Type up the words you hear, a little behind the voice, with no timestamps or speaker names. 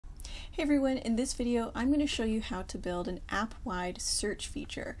Hey everyone, in this video I'm going to show you how to build an app-wide search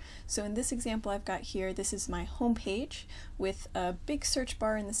feature. So in this example I've got here, this is my home page with a big search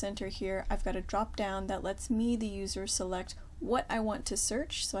bar in the center here. I've got a drop down that lets me, the user, select what I want to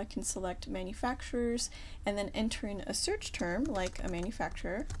search. So I can select manufacturers and then enter in a search term like a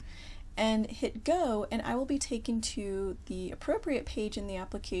manufacturer and hit go, and I will be taken to the appropriate page in the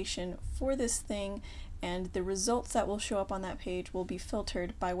application for this thing, and the results that will show up on that page will be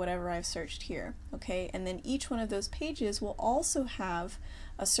filtered by whatever I've searched here. Okay, and then each one of those pages will also have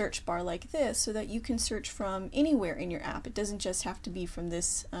a search bar like this so that you can search from anywhere in your app. It doesn't just have to be from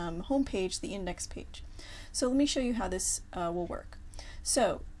this home page, the index page. So let me show you how this will work.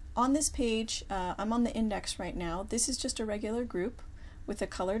 So on this page, I'm on the index right now. This is just a regular group with a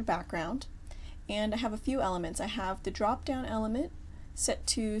colored background, and I have a few elements. I have the drop down element set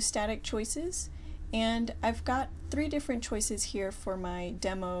to static choices, and I've got 3 different choices here for my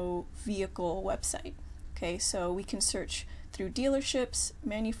demo vehicle website. Okay, so we can search through dealerships,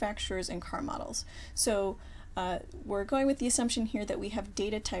 manufacturers, and car models. So we're going with the assumption here that we have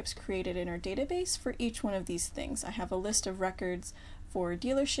data types created in our database for each one of these things. I have a list of records for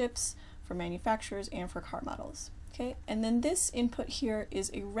dealerships, for manufacturers, and for car models. Okay, and then this input here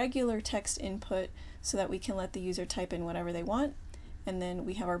is a regular text input so that we can let the user type in whatever they want, and then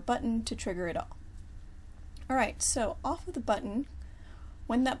we have our button to trigger it all. Alright, so off of the button,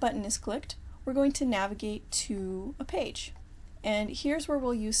 when that button is clicked, we're going to navigate to a page. And here's where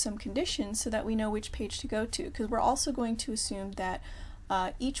we'll use some conditions so that we know which page to go to, because we're also going to assume that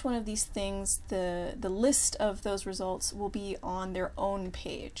each one of these things, the list of those results will be on their own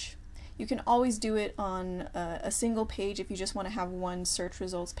page. You can always do it on a single page. If you just want to have one search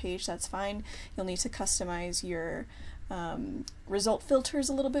results page, that's fine. You'll need to customize your result filters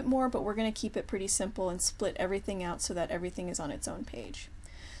a little bit more, but we're going to keep it pretty simple and split everything out so that everything is on its own page.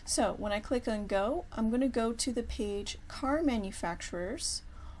 So when I click on go, I'm going to go to the page car manufacturers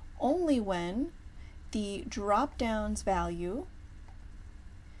only when the drop-down's value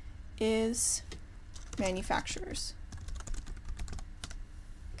is manufacturers.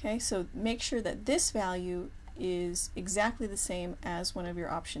 Okay, so make sure that this value is exactly the same as one of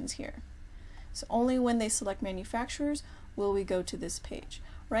your options here. So only when they select manufacturers will we go to this page,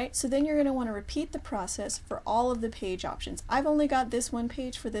 right? So then you're going to want to repeat the process for all of the page options. I've only got this one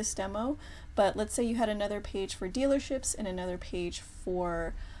page for this demo, but let's say you had another page for dealerships and another page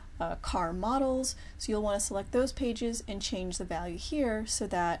for car models. So you'll want to select those pages and change the value here so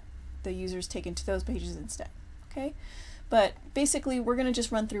that the user's taken to those pages instead. Okay? But basically we're going to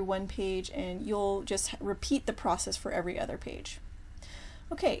just run through one page and you'll just repeat the process for every other page.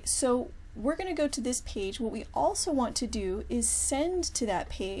 Okay, so we're going to go to this page. What we also want to do is send to that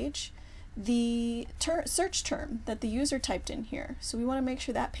page the search term that the user typed in here. So we want to make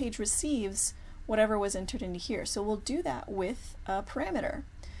sure that page receives whatever was entered into here. So we'll do that with a parameter.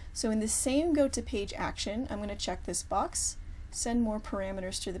 So in the same go to page action, I'm going to check this box, send more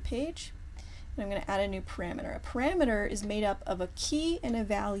parameters to the page. And I'm going to add a new parameter. A parameter is made up of a key and a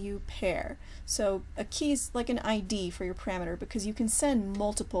value pair. So a key is like an ID for your parameter because you can send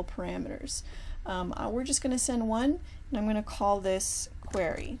multiple parameters. We're just going to send one, and I'm going to call this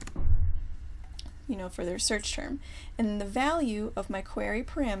query, for their search term. And the value of my query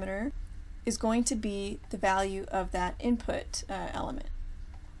parameter is going to be the value of that input element.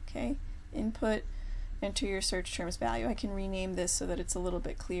 Okay, input, enter your search terms value. I can rename this so that it's a little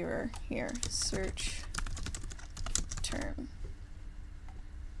bit clearer here. Search term.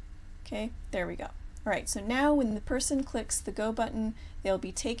 Okay, there we go. Alright, so now when the person clicks the go button, they'll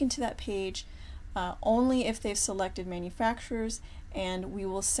be taken to that page only if they've selected manufacturers, and we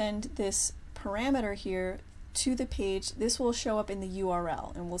will send this parameter here to the page. This will show up in the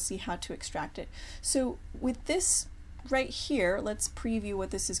URL, and we'll see how to extract it. So with this right here, let's preview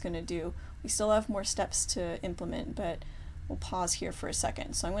what this is going to do. We still have more steps to implement, but we'll pause here for a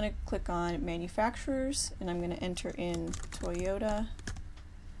second. So I'm going to click on manufacturers, and I'm going to enter in Toyota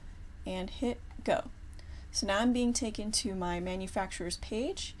and hit go. So now I'm being taken to my manufacturers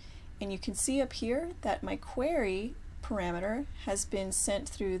page, and you can see up here that my query parameter has been sent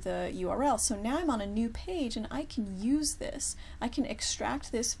through the URL. So now I'm on a new page and I can use this. I can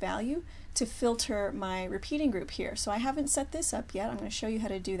extract this value to filter my repeating group here. So I haven't set this up yet. I'm going to show you how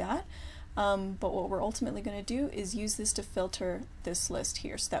to do that. But what we're ultimately going to do is use this to filter this list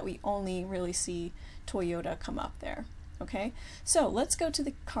here so that we only really see Toyota come up there. Okay, so let's go to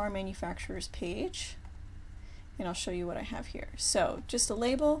the car manufacturers page and I'll show you what I have here. So just a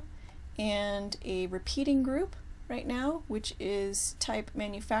label and a repeating group right now, which is type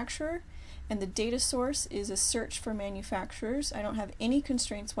manufacturer, and the data source is a search for manufacturers. I don't have any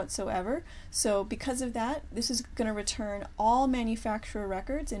constraints whatsoever, so because of that, this is going to return all manufacturer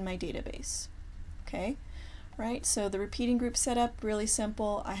records in my database. Okay, right, so the repeating group setup, really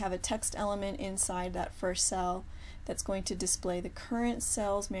simple. I have a text element inside that first cell that's going to display the current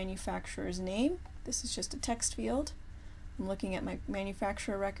cell's manufacturer's name. This is just a text field. I'm looking at my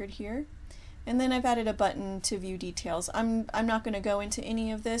manufacturer record here. And then I've added a button to view details. I'm not going to go into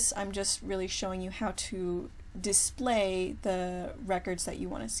any of this. I'm just really showing you how to display the records that you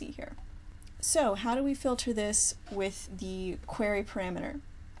want to see here. So how do we filter this with the query parameter?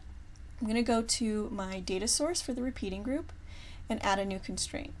 I'm going to go to my data source for the repeating group and add a new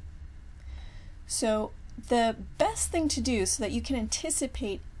constraint. So the best thing to do so that you can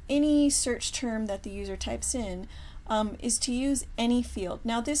anticipate any search term that the user types in is to use any field.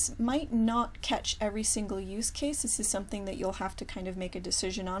 Now this might not catch every single use case. This is something that you'll have to kind of make a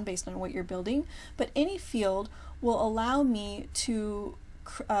decision on based on what you're building, but any field will allow me to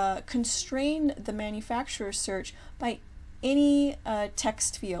constrain the manufacturer search by any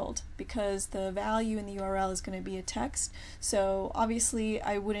text field, because the value in the URL is going to be a text. So obviously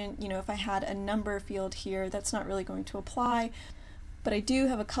I wouldn't, if I had a number field here, that's not really going to apply. But I do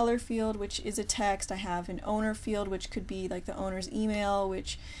have a color field, which is a text. I have an owner field, which could be like the owner's email,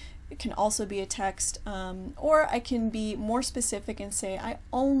 which it can also be a text. Or I can be more specific and say I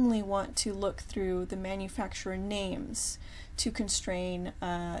only want to look through the manufacturer names to constrain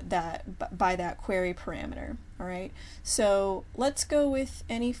that by that query parameter. All right, so let's go with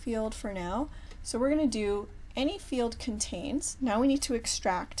any field for now. So we're going to do any field contains. Now we need to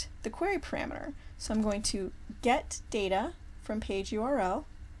extract the query parameter. So I'm going to get data from page URL.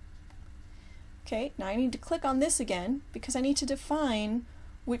 Okay, now I need to click on this again because I need to define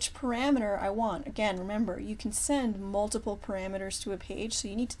which parameter I want. Again, remember, you can send multiple parameters to a page, so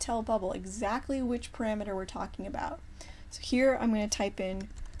you need to tell Bubble exactly which parameter we're talking about. So here I'm going to type in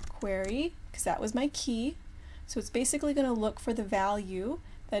query because that was my key. So it's basically going to look for the value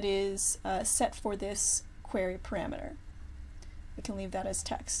that is set for this query parameter. We can leave that as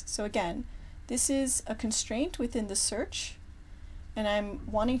text. So again, this is a constraint within the search, and I'm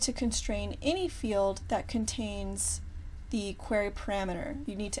wanting to constrain any field that contains the query parameter.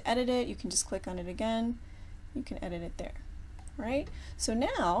 You need to edit it, you can just click on it again, you can edit it there. Right? So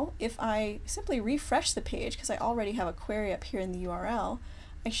now if I simply refresh the page, because I already have a query up here in the URL,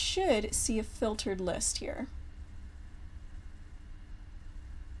 I should see a filtered list here.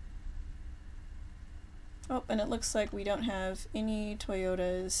 Oh, and it looks like we don't have any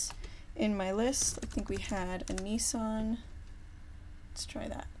Toyotas in my list. I think we had a Nissan. Let's try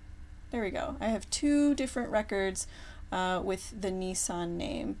that. There we go. I have two different records with the Nissan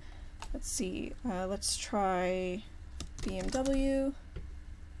name. Let's see. Let's try BMW.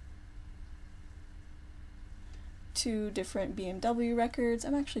 Two different BMW records.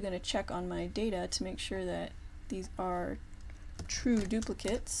 I'm actually going to check on my data to make sure that these are true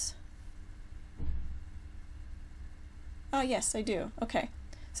duplicates. Ah, yes, I do. Okay.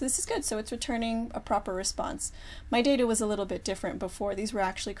 So this is good. So it's returning a proper response. My data was a little bit different before. These were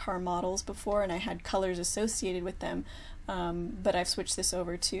actually car models before, and I had colors associated with them, but I've switched this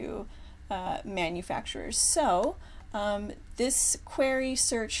over to manufacturers. So this query,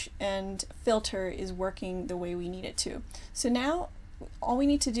 search, and filter is working the way we need it to. So now all we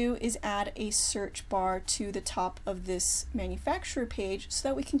need to do is add a search bar to the top of this manufacturer page so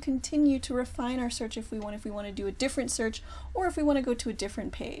that we can continue to refine our search if we want to do a different search or if we want to go to a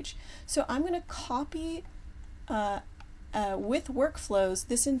different page. So I'm going to copy with workflows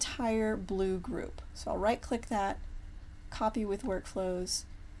this entire blue group. So I'll right click that, copy with workflows,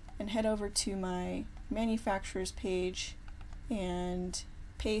 and head over to my manufacturers page and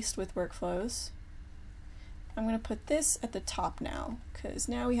paste with workflows. I'm going to put this at the top now because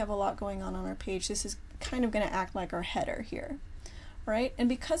now we have a lot going on our page. This is kind of going to act like our header here. All right, and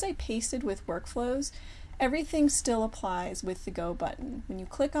because I pasted with workflows, everything still applies with the Go button. When you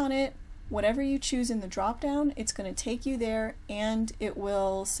click on it, whatever you choose in the drop-down, it's going to take you there and it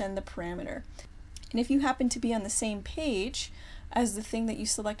will send the parameter. And if you happen to be on the same page as the thing that you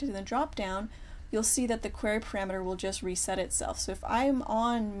selected in the drop-down, you'll see that the query parameter will just reset itself. So if I'm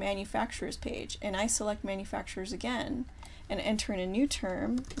on manufacturers page and I select manufacturers again and enter in a new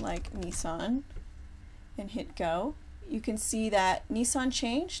term like Nissan and hit go, you can see that Nissan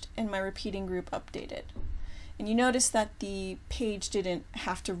changed and my repeating group updated. And you notice that the page didn't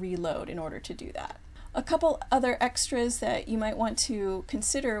have to reload in order to do that. A couple other extras that you might want to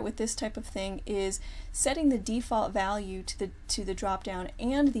consider with this type of thing is setting the default value to the drop-down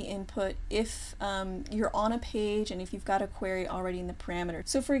and the input if you're on a page and if you've got a query already in the parameter.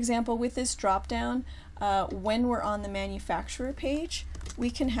 So for example, with this drop-down, when we're on the manufacturer page, we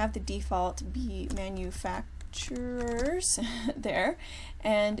can have the default be manufacturers there,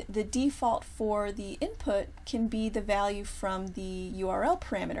 and the default for the input can be the value from the URL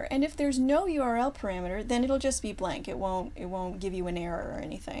parameter. And if there's no URL parameter, then it'll just be blank. It won't give you an error or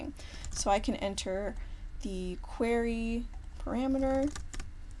anything. So I can enter the query parameter.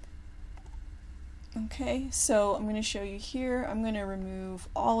 Okay, so I'm going to show you here. I'm going to remove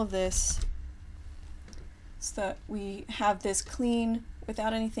all of this so that we have this clean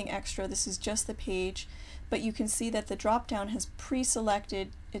without anything extra. This is just the page, but you can see that the drop-down has pre-selected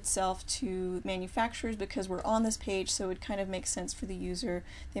itself to manufacturers because we're on this page, so it kind of makes sense for the user.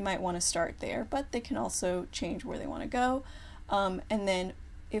 They might want to start there, but they can also change where they want to go. And then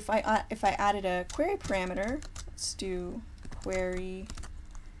if I added a query parameter, let's do query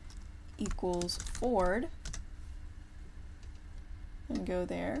equals Ford and go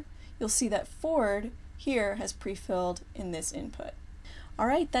there, you'll see that Ford here has pre-filled in this input.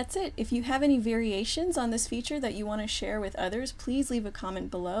 Alright, that's it. If you have any variations on this feature that you want to share with others, please leave a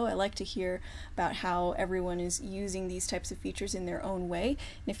comment below. I like to hear about how everyone is using these types of features in their own way.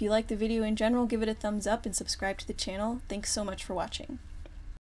 And if you like the video in general, give it a thumbs up and subscribe to the channel. Thanks so much for watching.